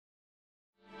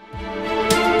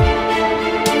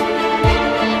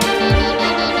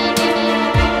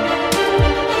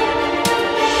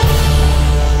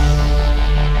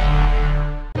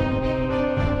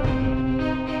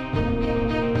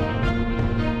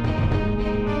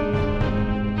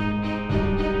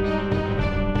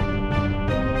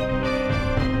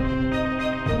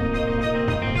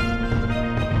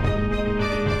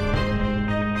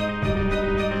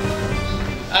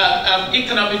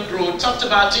economic growth, talked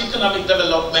about economic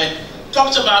development,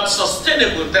 talked about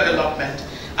sustainable development.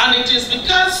 And it is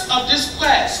because of this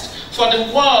quest for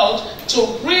the world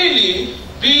to really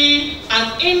be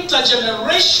an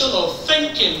intergenerational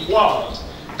thinking world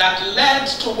that led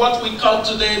to what we call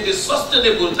today the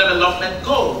Sustainable Development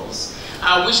Goals,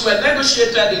 which were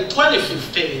negotiated in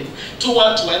 2015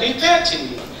 toward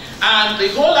 2030. And the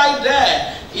whole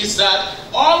idea is that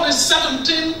all the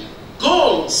 17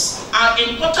 goals are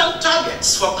important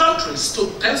targets for countries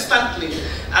to constantly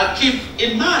keep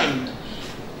in mind.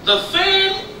 The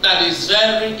thing that is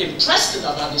very interesting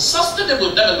about the Sustainable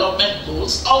Development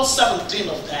Goals, all 17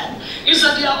 of them, is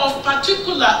that they are of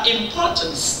particular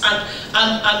importance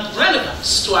and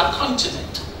relevance to our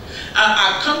continent.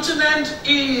 Our continent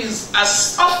is,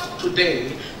 as of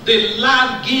today, the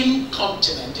lagging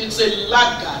continent. It's a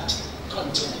laggard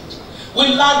continent. We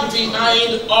lag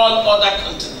behind all other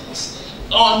continents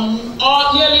on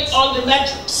nearly all the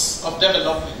metrics of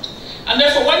development. And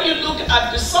therefore, when you look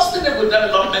at the Sustainable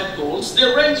Development Goals, they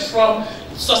range from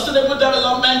Sustainable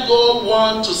Development Goal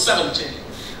 1 to 17.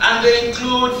 And they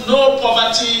include no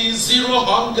poverty, zero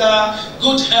hunger,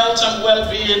 good health and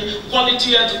well-being,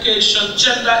 quality education,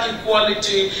 gender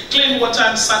equality, clean water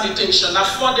and sanitation,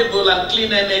 affordable and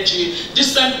clean energy,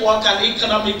 decent work and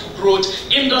economic growth,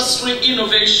 industry,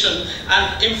 innovation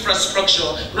and infrastructure,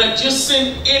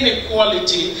 reducing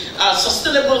inequality,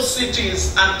 sustainable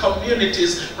cities and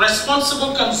communities,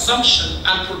 responsible consumption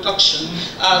and production,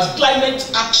 climate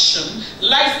action,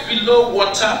 life below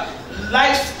water,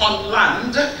 life on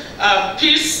land,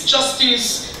 peace,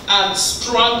 justice, and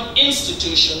strong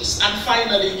institutions. And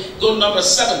finally, goal number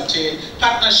 17,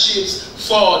 partnerships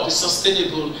for the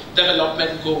Sustainable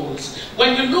Development Goals.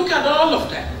 When you look at all of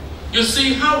them, you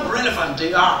see how relevant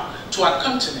they are to our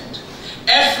continent.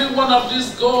 Every one of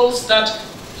these goals that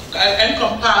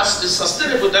encompass the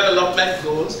Sustainable Development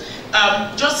Goals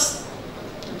just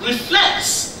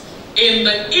reflects in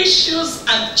the issues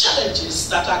and challenges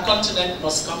that our continent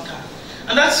must conquer.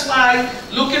 And that's why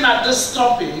looking at this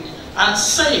topic and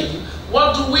saying,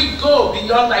 what do we go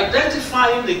beyond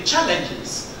identifying the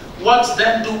challenges? What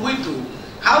then do we do?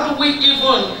 How do we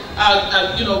even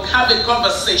have a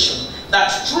conversation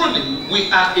that truly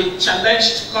we are a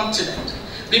challenged continent?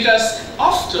 Because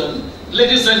often,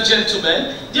 ladies and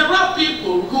gentlemen, there are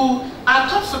people who are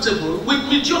comfortable with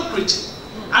mediocrity.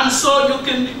 And so you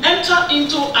can enter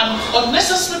into an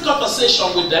unnecessary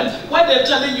conversation with them where they're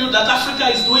telling you that Africa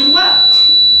is doing well.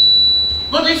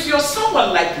 But if you're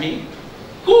someone like me,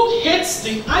 who hates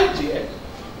the idea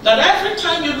that every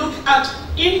time you look at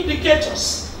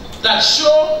indicators that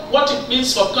show what it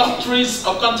means for countries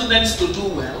or continents to do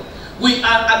well, we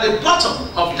are at the bottom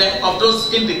of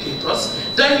those indicators,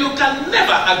 then you can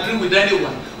never agree with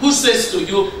anyone who says to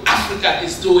you, Africa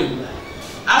is doing well.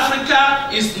 Africa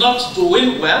is not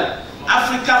doing well.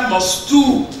 Africa must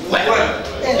do well.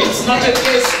 It's not a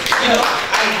case,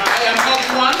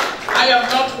 I am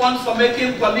not one for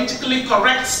making politically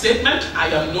correct statement. I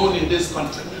am known in this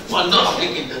country for not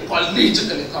making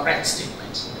politically correct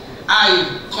statements.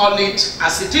 I call it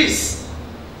as it is.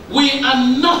 We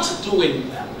are not doing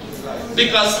well.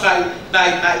 Because by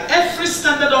every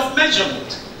standard of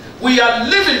measurement, we are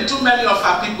leaving too many of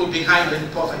our people behind in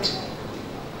poverty.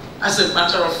 As a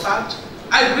matter of fact,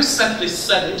 I recently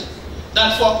said it,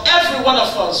 that for every one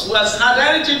of us who has had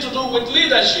anything to do with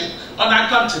leadership on our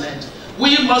continent,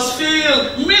 we must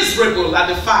feel miserable at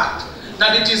the fact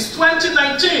that it is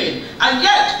 2019 and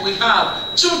yet we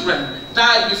have children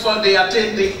die before they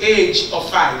attain the age of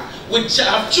 5. We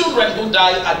have children who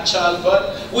die at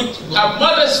childbirth. We have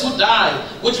mothers who die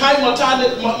with high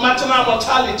maternal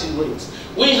mortality rates.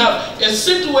 We have a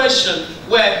situation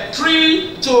where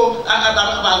 9 to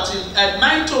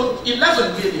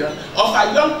 11 million of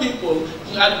our young people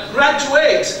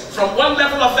graduate from one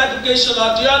level of education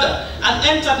or the other and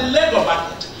enter the labor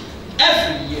market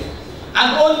every year.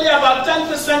 And only about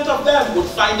 10% of them would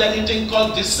find anything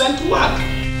called decent work.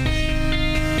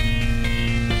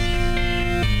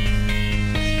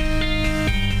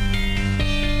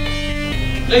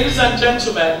 Ladies and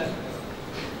gentlemen,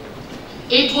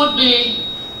 it would be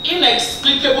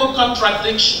inexplicable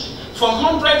contradiction for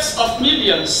hundreds of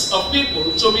millions of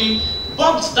people to be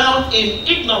bogged down in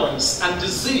ignorance and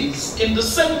disease in the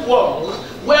same world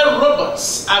where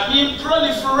robots are being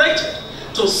proliferated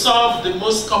to solve the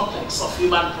most complex of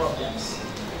human problems.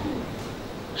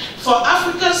 For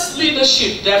Africa's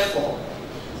leadership, therefore,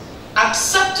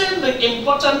 accepting the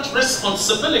important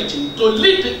responsibility to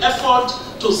lead the effort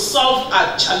to solve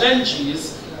our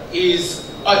challenges is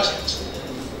urgent.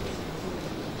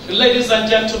 Ladies and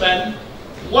gentlemen,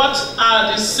 what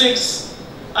are the 6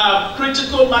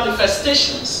 critical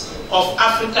manifestations of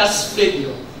Africa's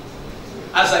failure.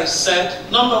 As I said,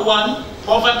 number one,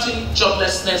 poverty,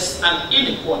 joblessness, and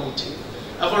inequality.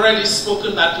 I've already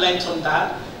spoken at length on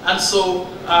that. And so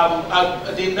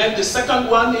the second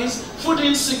one is food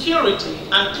insecurity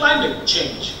and climate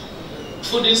change.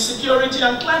 Food insecurity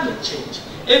and climate change.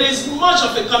 It is much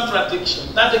of a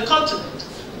contradiction that the continent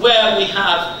where we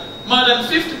have more than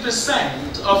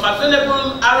 50% of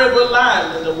available arable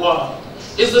land in the world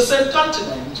is the same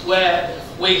continent where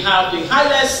we have the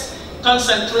highest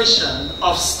concentration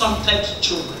of stunted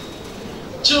children.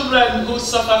 Children who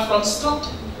suffer from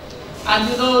stunting. And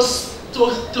you know,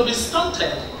 to be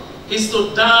stunted is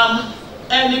to dam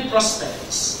any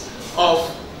prospects of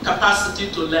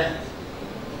capacity to learn.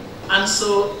 And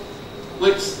so,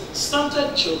 with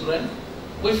stunted children,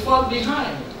 we fall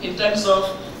behind in terms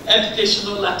of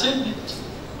educational attainment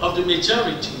of the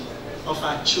majority of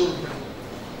our children.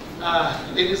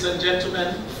 Ladies and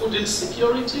gentlemen, food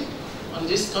insecurity on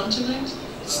this continent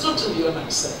is totally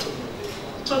unacceptable.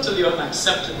 Totally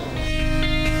unacceptable.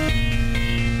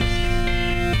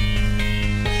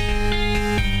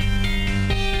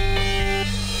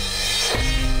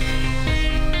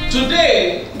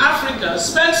 Today, Africa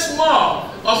spends more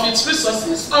of its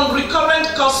resources on recurrent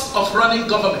costs of running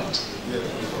government.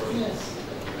 Yes.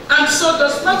 And so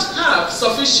does not have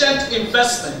sufficient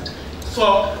investment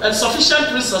for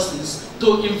sufficient resources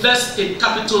to invest in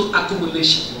capital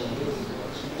accumulation.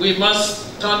 We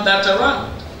must turn that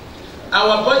around.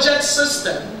 Our budget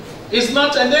system is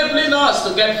not enabling us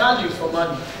to get value for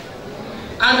money.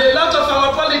 And a lot of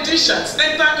our politicians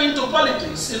enter into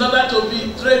politics in order to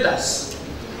be traders,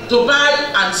 to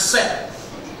buy and sell.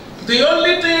 The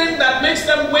only thing that makes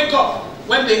them wake up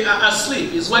when they are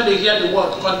asleep is when they hear the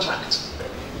word contract.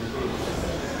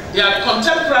 Their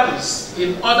contemporaries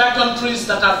in other countries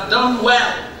that have done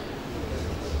well,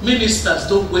 ministers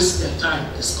don't waste their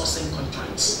time discussing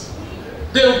contracts.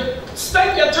 They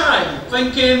spend their time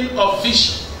thinking of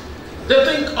vision. They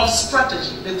think of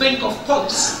strategy. They think of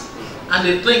policy. And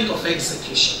they think of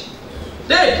execution.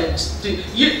 They don't.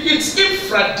 It's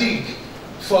infra-dig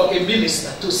for a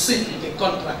minister to sit with a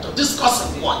contractor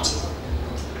discussing what.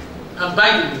 And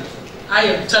by the way, I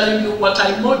am telling you what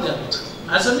I modeled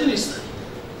as a minister.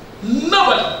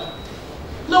 Nobody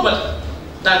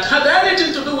that had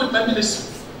anything to do with my ministry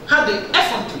had the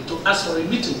effrontery to ask for a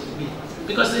meeting with me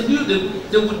because they knew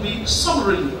they would be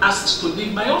summarily asked to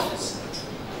leave my office.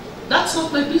 That's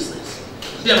not my business.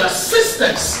 There are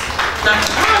systems that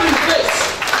are in place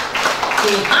to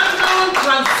handle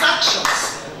transactions.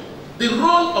 The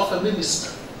role of a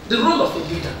minister, the role of a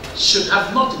leader should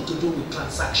have nothing to do with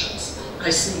transactions.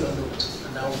 I see your note,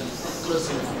 and I will be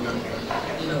closing on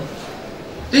you know.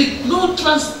 No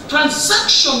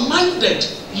transaction-minded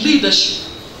leadership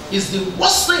is the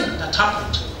worst thing that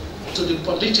happened to the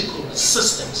political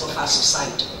systems of our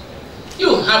society.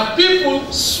 You have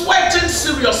people sweating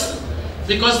seriously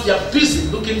because they are busy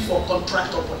looking for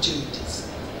contract opportunities.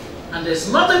 And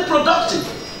there's nothing productive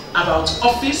about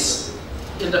office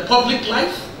in the public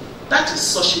life. That is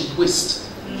such a waste.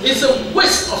 It's a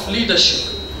waste of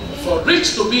leadership for it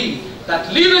to be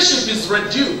that leadership is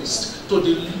reduced to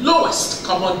the lowest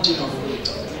common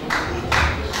denominator.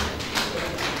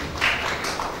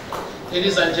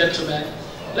 Ladies and gentlemen,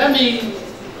 let me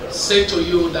say to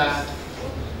you that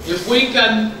if we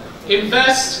can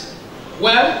invest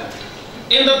well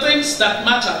in the things that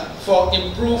matter for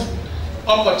improved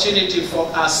opportunity for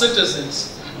our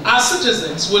citizens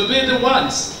will be the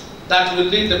ones that will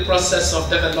lead the process of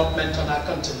development on our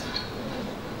continent.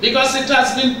 Because it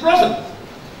has been proven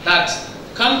that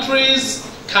countries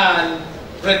can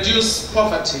reduce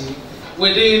poverty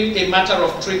within a matter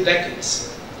of 3 decades.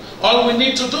 All we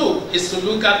need to do is to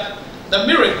look at the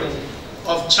miracle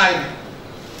of China.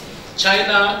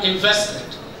 China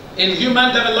invested in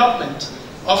human development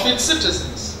of its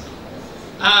citizens.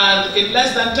 And in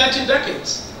less than 30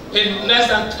 decades, in less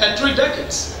than 3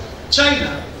 decades,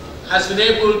 China has been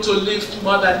able to lift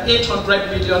more than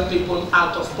 800 million people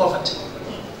out of poverty.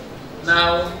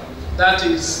 Now, that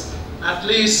is at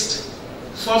least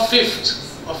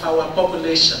 4/5 of our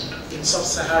population in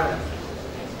sub-Saharan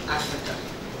Africa.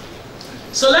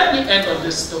 So let me end on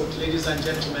this note, ladies and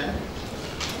gentlemen.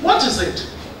 What is it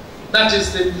that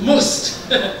is the most,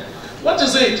 what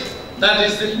is it that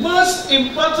is the most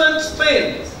important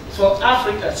thing for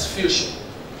Africa's future?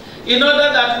 In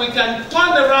order that we can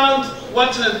turn around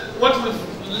what we've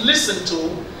listened to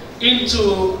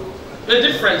into a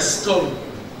different story.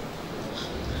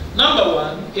 Number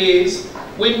one is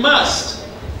we must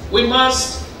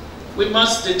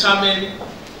determine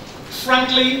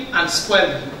frankly and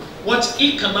squarely what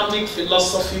economic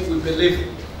philosophy we believe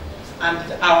in, and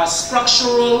our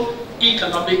structural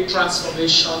economic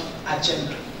transformation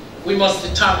agenda. We must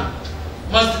determine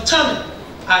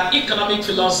our economic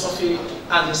philosophy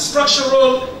and the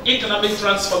structural economic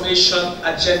transformation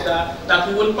agenda that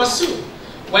we will pursue.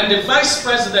 When the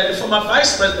former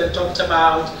vice president talked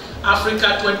about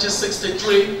Africa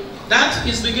 2063, that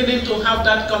is beginning to have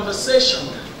that conversation,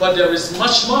 but there is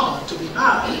much more to be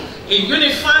had in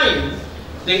unifying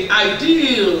the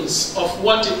ideals of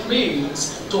what it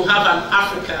means to have an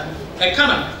African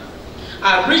economy.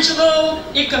 Our regional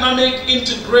economic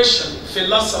integration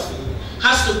philosophy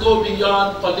has to go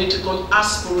beyond political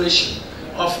aspiration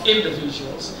of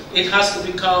individuals. It has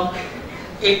to become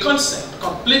a concept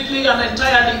completely and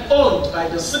entirely owned by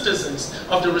the citizens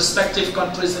of the respective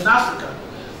countries in Africa,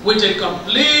 with a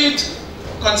complete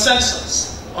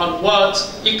consensus on what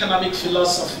economic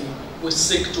philosophy we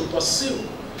seek to pursue.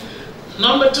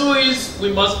 Number two is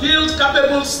we must build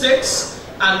capable states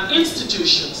and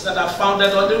institutions that are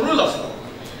founded on the rule of law.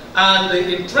 And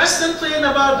the interesting thing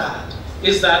about that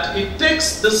is that it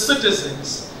takes the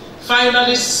citizens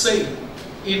finally saying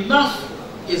enough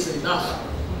is enough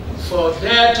for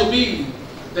there to be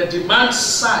the demand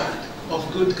side of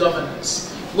good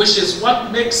governance, which is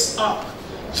what makes up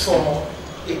for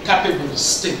a capable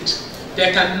state.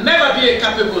 There can never be a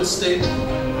capable state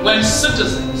when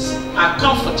citizens are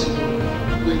comfortable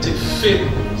with a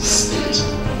failed state.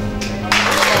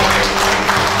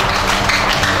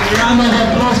 Round of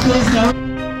applause, please.